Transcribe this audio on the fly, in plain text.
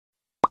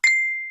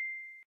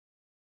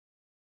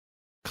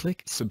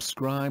click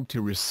subscribe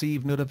to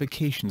receive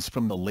notifications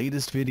from the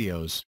latest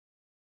videos.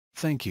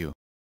 Thank you.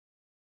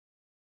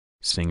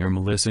 Singer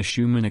Melissa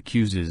Schuman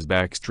accuses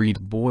Backstreet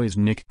Boys'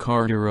 Nick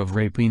Carter of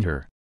raping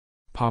her.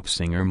 Pop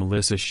singer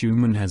Melissa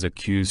Schuman has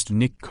accused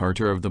Nick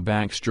Carter of the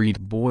Backstreet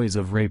Boys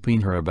of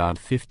raping her about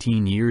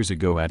 15 years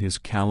ago at his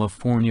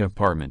California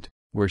apartment,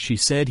 where she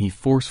said he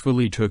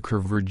forcefully took her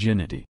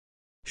virginity.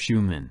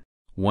 Schuman,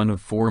 one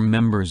of 4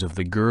 members of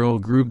the girl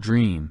group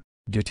Dream,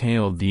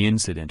 detailed the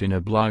incident in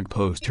a blog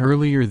post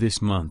earlier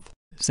this month,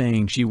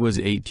 saying she was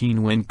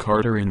 18 when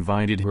Carter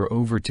invited her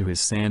over to his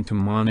Santa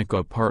Monica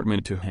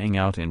apartment to hang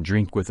out and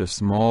drink with a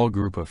small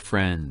group of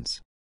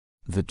friends.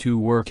 The two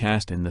were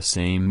cast in the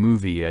same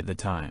movie at the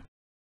time.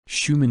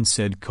 Schuman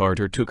said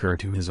Carter took her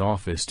to his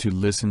office to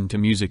listen to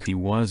music he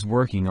was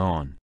working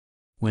on.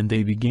 When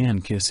they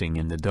began kissing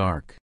in the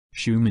dark,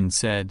 Schuman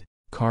said,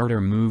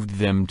 Carter moved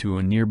them to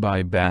a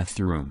nearby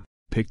bathroom,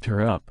 picked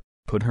her up,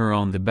 put her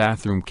on the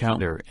bathroom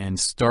counter and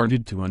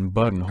started to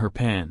unbutton her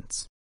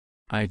pants.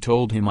 I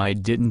told him I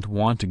didn't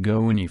want to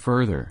go any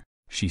further,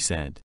 she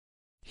said.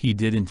 He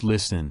didn't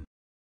listen.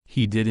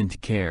 He didn't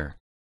care.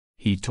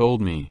 He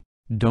told me,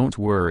 don't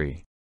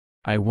worry.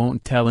 I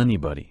won't tell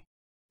anybody.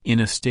 In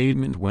a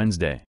statement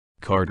Wednesday,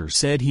 Carter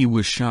said he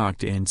was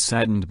shocked and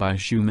saddened by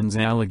Schuman's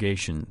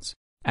allegations,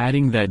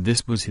 adding that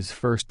this was his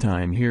first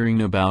time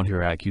hearing about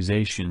her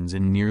accusations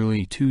in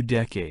nearly 2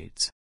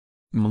 decades.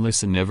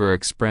 Melissa never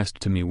expressed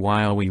to me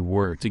while we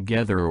were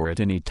together or at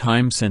any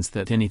time since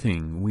that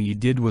anything we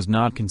did was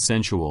not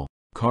consensual,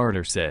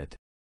 Carter said.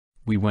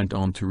 We went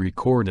on to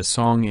record a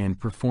song and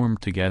perform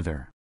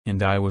together,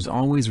 and I was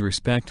always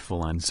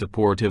respectful and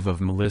supportive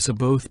of Melissa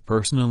both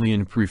personally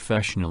and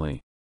professionally.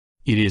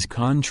 It is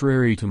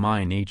contrary to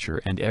my nature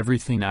and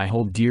everything I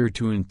hold dear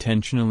to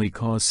intentionally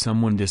cause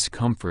someone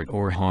discomfort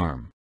or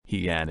harm,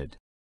 he added.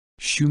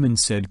 Schuman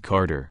said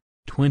Carter,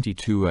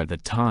 22 at the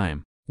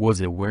time,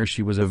 was aware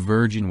she was a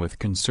virgin with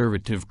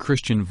conservative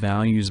Christian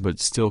values but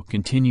still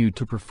continued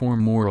to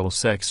perform oral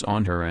sex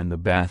on her in the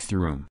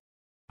bathroom.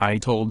 I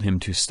told him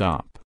to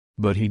stop,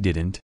 but he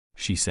didn't,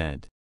 she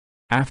said.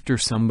 After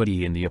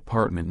somebody in the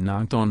apartment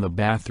knocked on the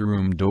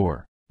bathroom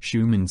door,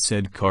 Schuman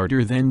said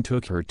Carter then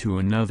took her to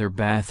another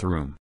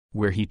bathroom,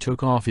 where he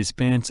took off his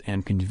pants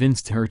and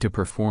convinced her to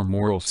perform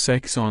oral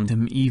sex on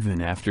him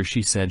even after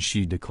she said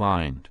she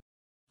declined.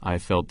 I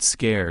felt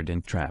scared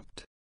and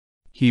trapped.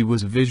 He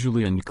was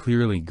visually and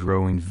clearly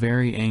growing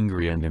very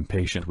angry and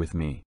impatient with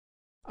me.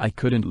 I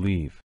couldn't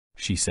leave,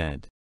 she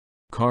said.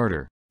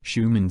 Carter,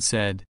 Schuman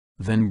said,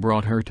 then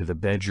brought her to the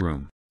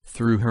bedroom,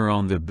 threw her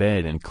on the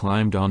bed and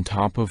climbed on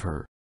top of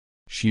her.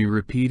 She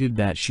repeated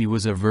that she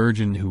was a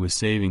virgin who was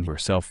saving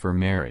herself for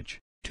marriage,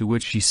 to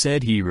which she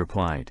said he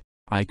replied,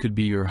 I could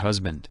be your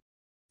husband.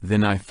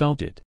 Then I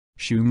felt it,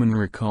 Schuman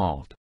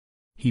recalled.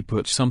 He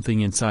put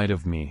something inside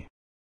of me.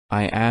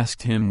 I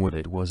asked him what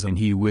it was and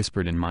he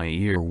whispered in my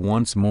ear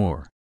once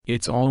more,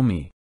 it's all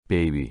me,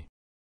 baby.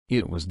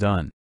 It was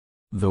done.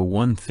 The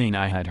one thing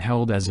I had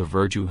held as a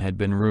virtue had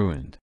been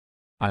ruined.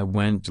 I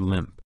went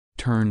limp,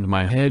 turned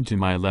my head to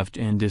my left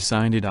and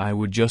decided I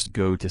would just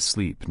go to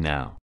sleep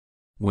now.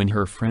 When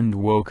her friend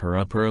woke her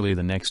up early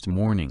the next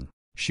morning,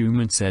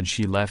 Schuman said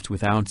she left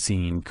without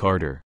seeing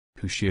Carter,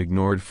 who she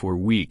ignored for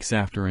weeks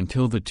after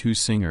until the two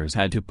singers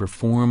had to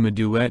perform a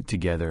duet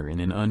together in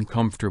an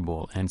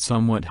uncomfortable and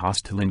somewhat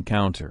hostile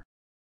encounter.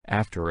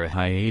 After a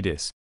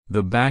hiatus,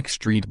 the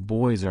Backstreet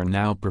Boys are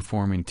now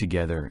performing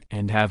together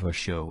and have a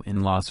show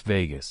in Las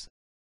Vegas.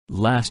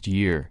 Last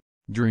year,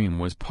 Dream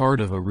was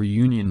part of a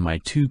reunion My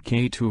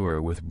 2K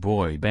tour with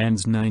boy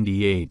bands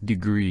 98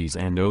 Degrees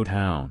and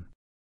O-Town.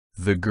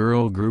 The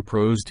girl group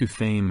rose to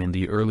fame in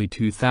the early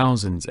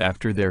 2000s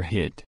after their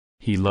hit,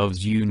 He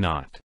Loves You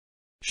Not.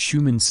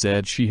 Schuman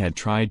said she had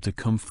tried to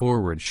come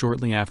forward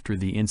shortly after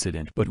the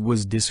incident but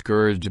was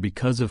discouraged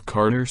because of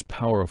Carter's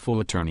powerful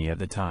attorney at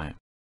the time.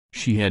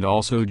 She had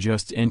also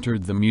just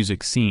entered the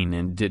music scene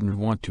and didn't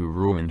want to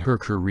ruin her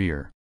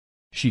career.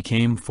 She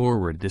came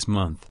forward this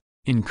month,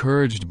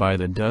 encouraged by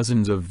the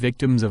dozens of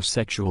victims of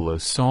sexual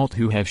assault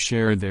who have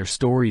shared their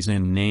stories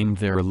and named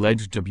their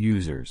alleged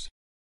abusers.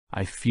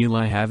 I feel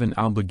I have an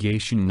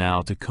obligation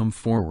now to come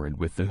forward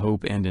with the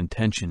hope and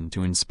intention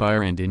to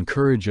inspire and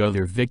encourage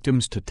other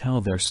victims to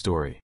tell their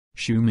story,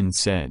 Schuman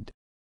said.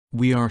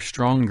 We are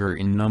stronger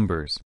in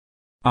numbers.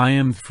 I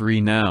am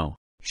free now,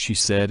 she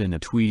said in a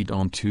tweet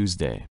on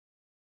Tuesday.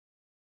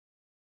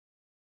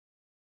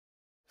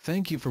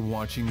 Thank you for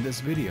watching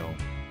this video.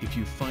 If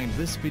you find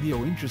this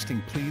video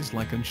interesting, please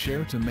like and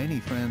share to many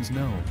friends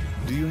know.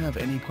 Do you have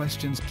any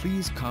questions?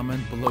 Please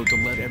comment below to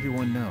let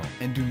everyone know.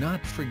 And do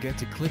not forget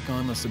to click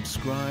on the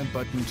subscribe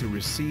button to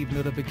receive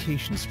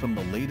notifications from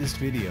the latest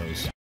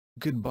videos.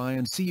 Goodbye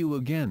and see you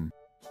again.